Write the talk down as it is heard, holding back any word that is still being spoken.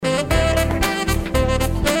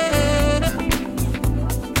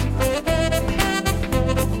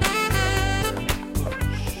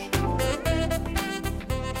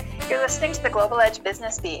Global Edge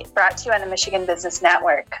Business Beat, brought to you on the Michigan Business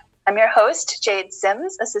Network. I'm your host, Jade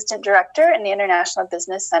Sims, Assistant Director in the International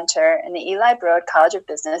Business Center in the Eli Broad College of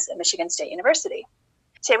Business at Michigan State University.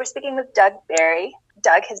 Today we're speaking with Doug Barry.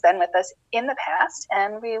 Doug has been with us in the past,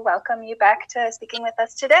 and we welcome you back to speaking with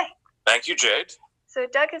us today. Thank you, Jade. So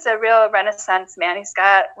Doug is a real Renaissance man. He's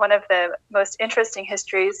got one of the most interesting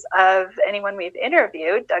histories of anyone we've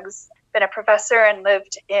interviewed. Doug's been a professor and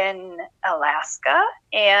lived in Alaska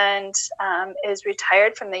and is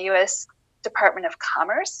retired from the U.S. Department of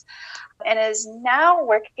Commerce and is now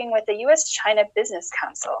working with the U.S.-China Business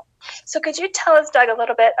Council. So could you tell us, Doug, a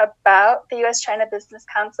little bit about the U.S.-China Business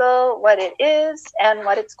Council, what it is, and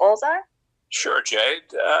what its goals are? Sure, Jade.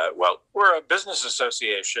 Well, we're a business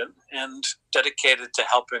association and dedicated to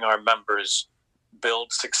helping our members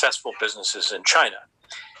build successful businesses in China.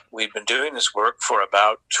 We've been doing this work for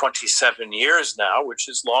about 27 years now, which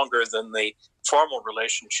is longer than the formal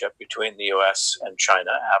relationship between the U.S. and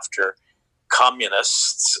China after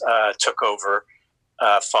communists took over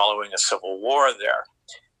following a civil war there.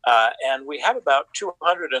 And we have about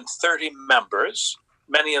 230 members.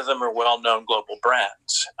 Many of them are well-known global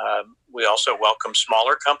brands. We also welcome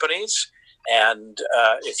smaller companies. And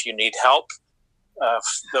if you need help,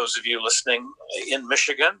 those of you listening in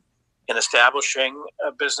Michigan, in establishing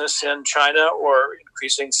a business in China or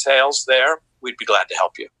increasing sales there, we'd be glad to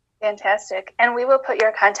help you. Fantastic. And we will put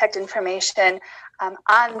your contact information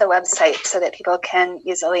on the website so that people can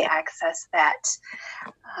easily access that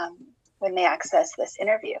when they access this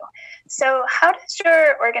interview. So how does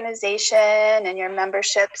your organization and your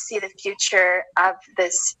membership see the future of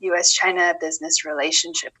this U.S.-China business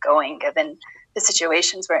relationship going, given the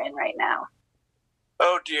situations we're in right now?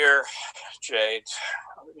 Oh, dear, Jade.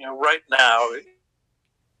 Right now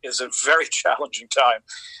is a very challenging time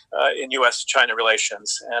in U.S.-China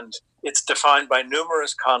relations, and it's defined by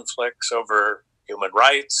numerous conflicts over human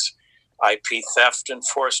rights, IP theft and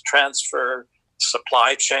forced transfer,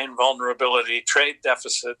 supply chain vulnerability, trade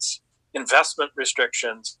deficits, investment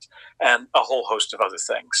restrictions, and a whole host of other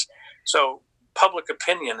things. So public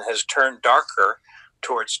opinion has turned darker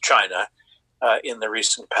towards China in the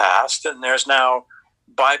recent past, and there's now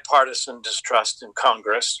bipartisan distrust in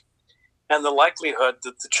Congress, and the likelihood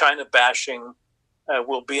that the China bashing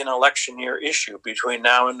will be an election year issue between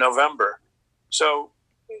now and November. So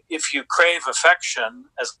if you crave affection,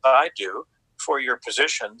 as I do, for your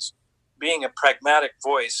positions, being a pragmatic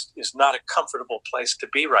voice is not a comfortable place to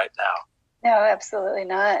be right now. No, absolutely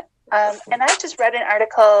not. And I just read an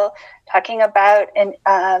article talking about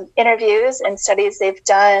interviews and studies they've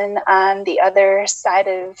done on the other side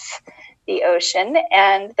of the ocean,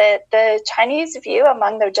 and that the Chinese view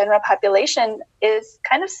among the general population is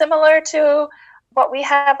kind of similar to what we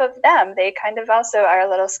have of them. They kind of also are a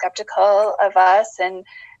little skeptical of us and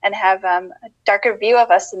have a darker view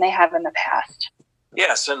of us than they have in the past.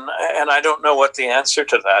 Yes, and I don't know what the answer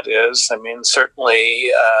to that is. I mean,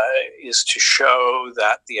 certainly is to show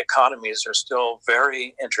that the economies are still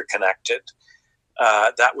very interconnected.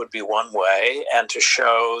 That would be one way, and to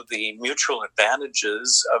show the mutual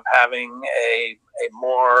advantages of having a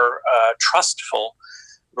more trustful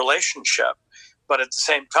relationship. But at the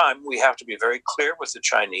same time, we have to be very clear with the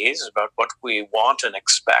Chinese about what we want and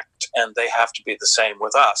expect, and they have to be the same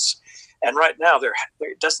with us. And right now, there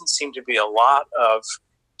doesn't seem to be a lot of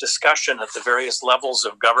discussion at the various levels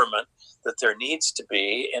of government that there needs to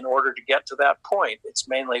be in order to get to that point. It's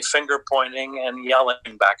mainly finger pointing and yelling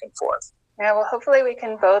back and forth. Yeah, well, hopefully we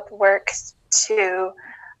can both work to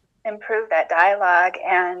improve that dialogue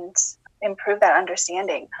and improve that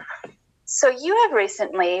understanding. So you have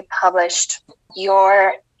recently published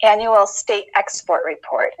your annual state export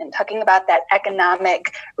report and talking about that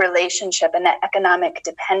economic relationship and that economic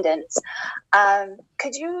dependence.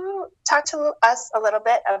 Could you talk to us a little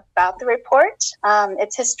bit about the report,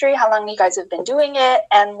 its history, how long you guys have been doing it,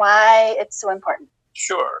 and why it's so important?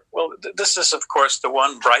 Sure. Well, this is, of course, the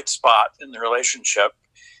one bright spot in the relationship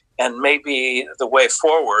and maybe the way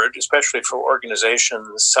forward, especially for organizations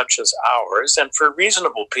such as ours and for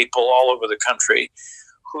reasonable people all over the country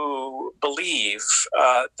who believe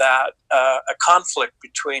that a conflict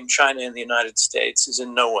between China and the United States is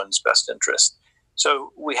in no one's best interest.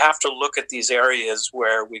 So we have to look at these areas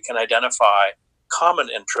where we can identify common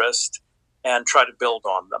interest and try to build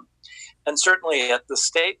on them. And certainly at the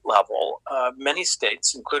state level, many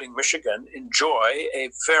states, including Michigan, enjoy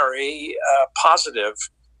a very positive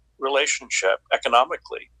relationship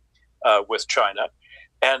economically with China.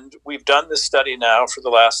 And we've done this study now for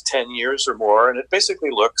the last 10 years or more, and it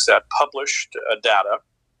basically looks at published data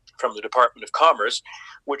from the Department of Commerce,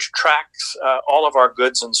 which tracks all of our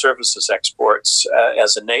goods and services exports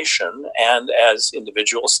as a nation and as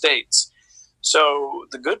individual states. So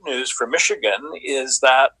the good news for Michigan is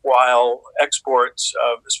that while exports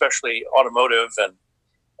of especially automotive and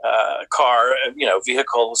car,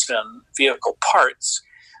 vehicles and vehicle parts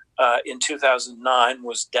in 2009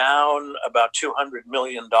 was down about $200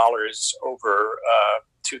 million over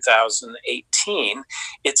 2018,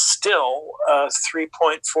 it's still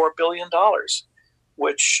 $3.4 billion,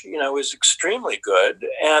 which, is extremely good.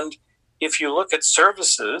 And if you look at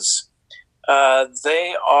services,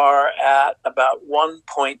 they are at about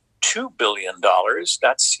 $1.2 billion.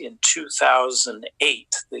 That's in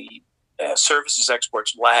 2008. The services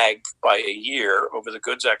exports lagged by a year over the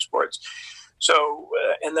goods exports. So,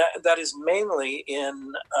 and that is mainly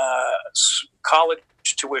in college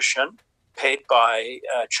tuition paid by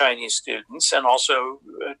Chinese students and also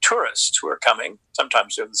tourists who are coming.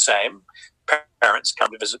 Sometimes they're the same. Parents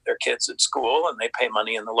come to visit their kids at school and they pay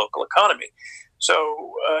money in the local economy.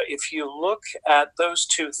 So if you look at those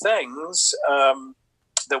two things,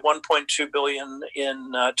 the 1.2 billion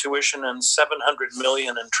in tuition and 700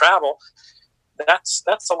 million in travel,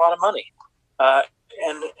 that's a lot of money.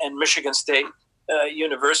 And Michigan State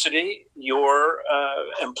University, your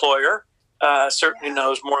employer, certainly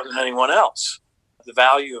knows more than anyone else the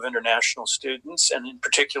value of international students, and in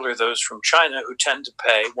particular those from China who tend to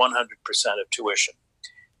pay 100% of tuition.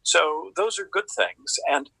 So those are good things.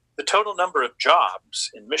 And the total number of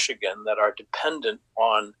jobs in Michigan that are dependent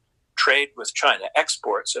on trade with China,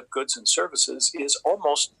 exports of goods and services, is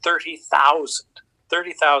almost 30,000.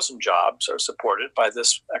 30,000 jobs are supported by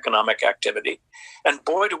this economic activity. And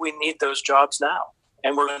boy, do we need those jobs now.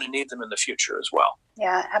 And we're going to need them in the future as well.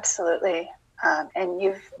 Yeah, absolutely. And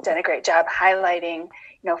you've done a great job highlighting,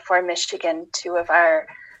 for Michigan, two of our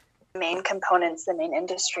main components, the main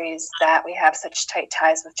industries that we have such tight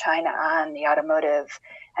ties with China on, the automotive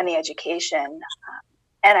and the education.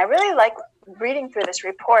 And I really like reading through this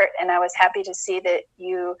report, and I was happy to see that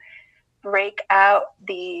you break out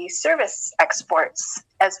the service exports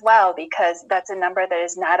as well, because that's a number that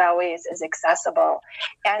is not always as accessible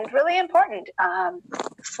and really important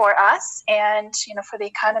for us and for the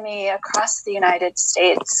economy across the United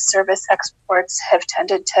States. Service exports have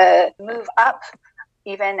tended to move up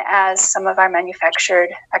even as some of our manufactured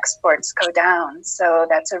exports go down. So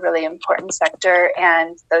that's a really important sector,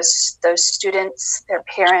 and those students, their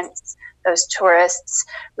parents, those tourists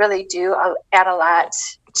really do add a lot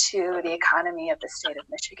to the economy of the state of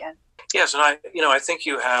Michigan. Yes, and I think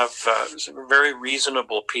you have some very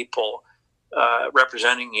reasonable people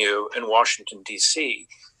representing you in Washington, D.C.,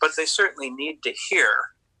 but they certainly need to hear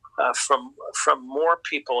from more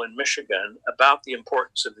people in Michigan about the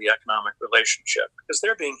importance of the economic relationship, because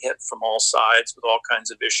they're being hit from all sides with all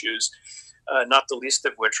kinds of issues, not the least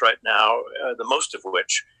of which right now, the most of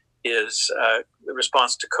which is the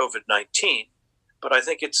response to COVID-19. But I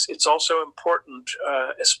think it's also important,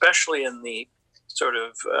 especially in the sort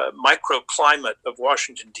of microclimate of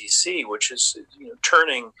Washington, D.C., which is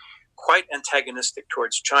turning quite antagonistic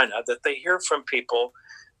towards China, that they hear from people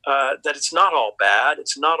that it's not all bad,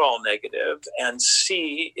 it's not all negative, and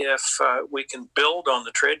see if we can build on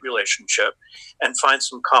the trade relationship and find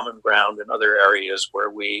some common ground in other areas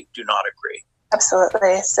where we do not agree.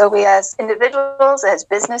 Absolutely. So we as individuals, as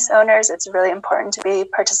business owners, it's really important to be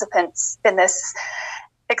participants in this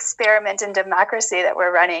experiment in democracy that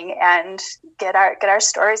we're running and get our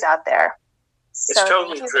stories out there. So it's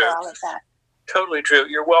totally thank you true. For all of that. Totally true.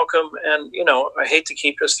 You're welcome. And, I hate to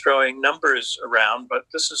keep us throwing numbers around, but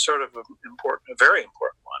this is sort of a very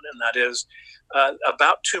important one. And that is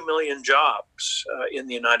about 2 million jobs in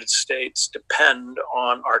the United States depend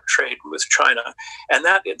on our trade with China. And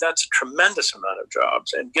that's a tremendous amount of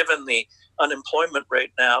jobs. And given the unemployment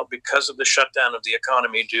rate now, because of the shutdown of the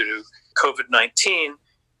economy due to COVID-19,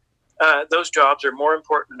 those jobs are more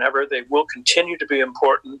important than ever. They will continue to be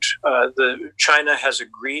important. China has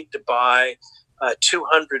agreed to buy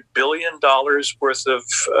 $200 billion worth of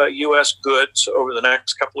U.S. goods over the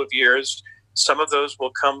next couple of years. Some of those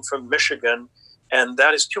will come from Michigan, and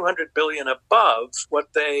that is $200 billion above what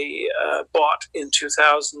they bought in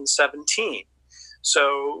 2017.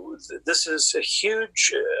 So this is a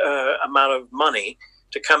huge amount of money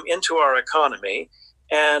to come into our economy.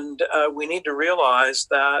 And we need to realize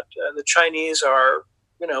that the Chinese are,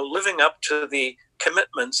 living up to the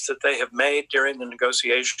commitments that they have made during the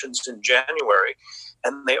negotiations in January.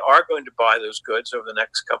 And they are going to buy those goods over the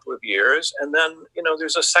next couple of years. And then,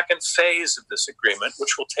 there's a second phase of this agreement,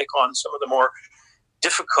 which will take on some of the more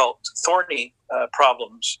difficult, thorny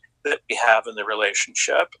problems that we have in the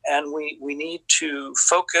relationship, and we need to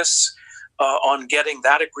focus on getting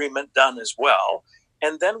that agreement done as well.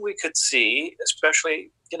 And then we could see,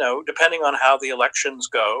 especially, depending on how the elections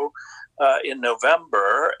go in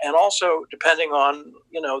November, and also depending on,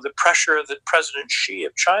 the pressure that President Xi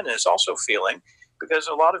of China is also feeling, because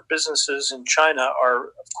a lot of businesses in China are,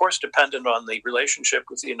 of course, dependent on the relationship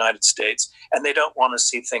with the United States, and they don't want to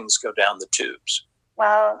see things go down the tubes.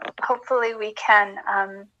 Well, hopefully we can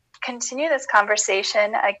continue this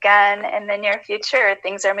conversation again in the near future.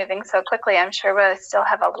 Things are moving so quickly. I'm sure we'll still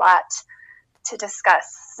have a lot to discuss.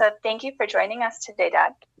 So thank you for joining us today,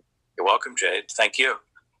 Doug. You're welcome, Jade. Thank you.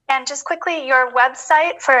 And just quickly, your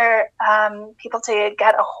website for people to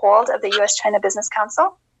get a hold of the U.S.-China Business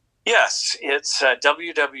Council? Yes, it's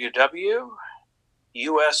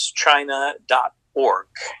www.uschina.org.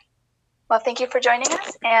 Well, thank you for joining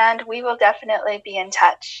us, and we will definitely be in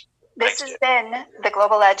touch. This has been the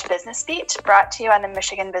Global Edge Business Beat, brought to you on the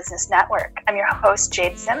Michigan Business Network. I'm your host,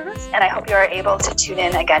 Jade Sims, and I hope you are able to tune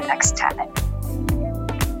in again next time.